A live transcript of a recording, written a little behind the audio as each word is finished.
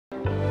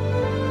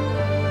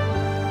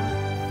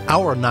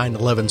Our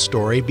 9/11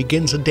 story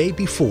begins a day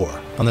before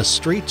on the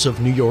streets of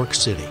New York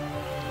City.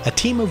 A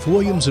team of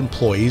Williams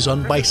employees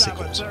on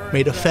bicycles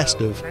made a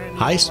festive,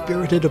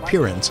 high-spirited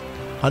appearance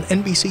on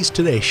NBC's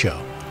Today Show.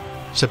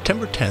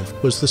 September 10th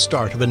was the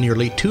start of a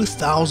nearly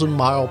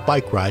 2,000-mile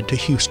bike ride to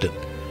Houston.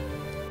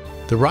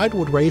 The ride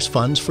would raise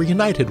funds for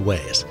United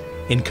Ways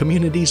in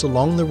communities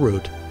along the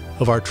route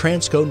of our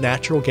Transco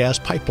natural gas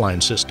pipeline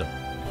system.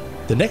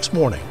 The next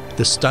morning,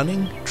 the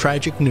stunning,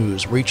 tragic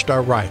news reached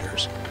our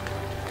riders.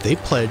 They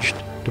pledged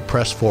to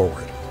press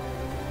forward.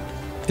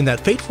 In that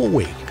fateful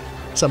week,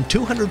 some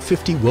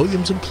 250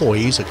 Williams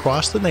employees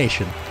across the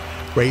nation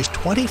raised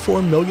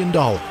 $24 million,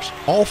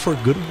 all for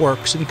good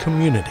works in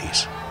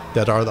communities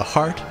that are the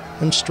heart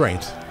and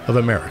strength of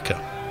America.